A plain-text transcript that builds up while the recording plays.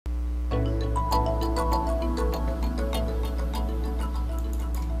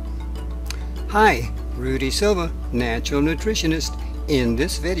Hi, Rudy Silva, Natural Nutritionist. In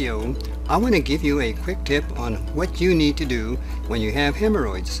this video, I want to give you a quick tip on what you need to do when you have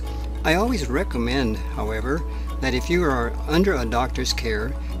hemorrhoids. I always recommend, however, that if you are under a doctor's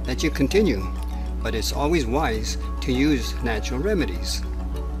care, that you continue, but it's always wise to use natural remedies.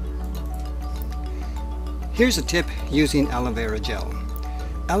 Here's a tip using aloe vera gel.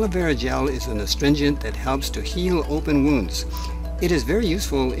 Aloe vera gel is an astringent that helps to heal open wounds. It is very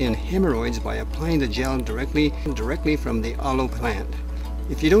useful in hemorrhoids by applying the gel directly from the aloe plant.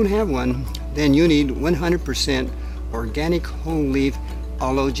 If you don't have one, then you need 100% organic whole leaf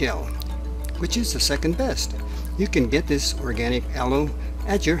aloe gel, which is the second best. You can get this organic aloe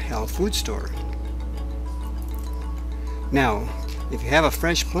at your health food store. Now, if you have a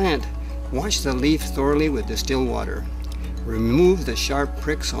fresh plant, wash the leaf thoroughly with distilled water. Remove the sharp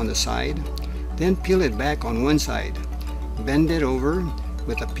pricks on the side, then peel it back on one side. Bend it over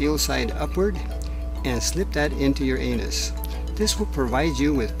with the peel side upward and slip that into your anus. This will provide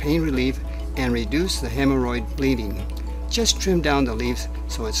you with pain relief and reduce the hemorrhoid bleeding. Just trim down the leaves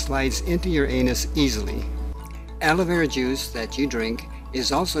so it slides into your anus easily. Aloe vera juice that you drink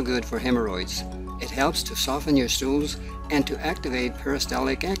is also good for hemorrhoids. It helps to soften your stools and to activate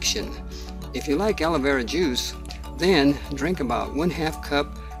peristaltic action. If you like aloe vera juice, then drink about 1/2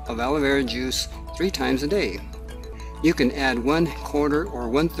 cup of aloe vera juice 3 times a day. You can add 1/4 or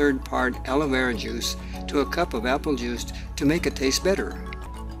 1/3 part aloe vera juice to a cup of apple juice to make it taste better.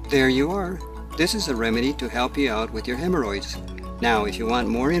 There you are. This is a remedy to help you out with your hemorrhoids. Now, if you want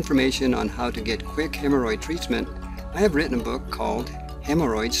more information on how to get quick hemorrhoid treatment, I have written a book called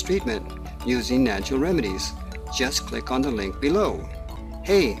Hemorrhoids Treatment Using Natural Remedies. Just click on the link below.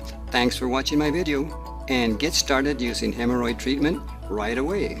 Hey, thanks for watching my video, and get started using hemorrhoid treatment right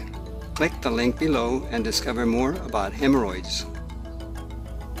away. Click the link below and discover more about hemorrhoids.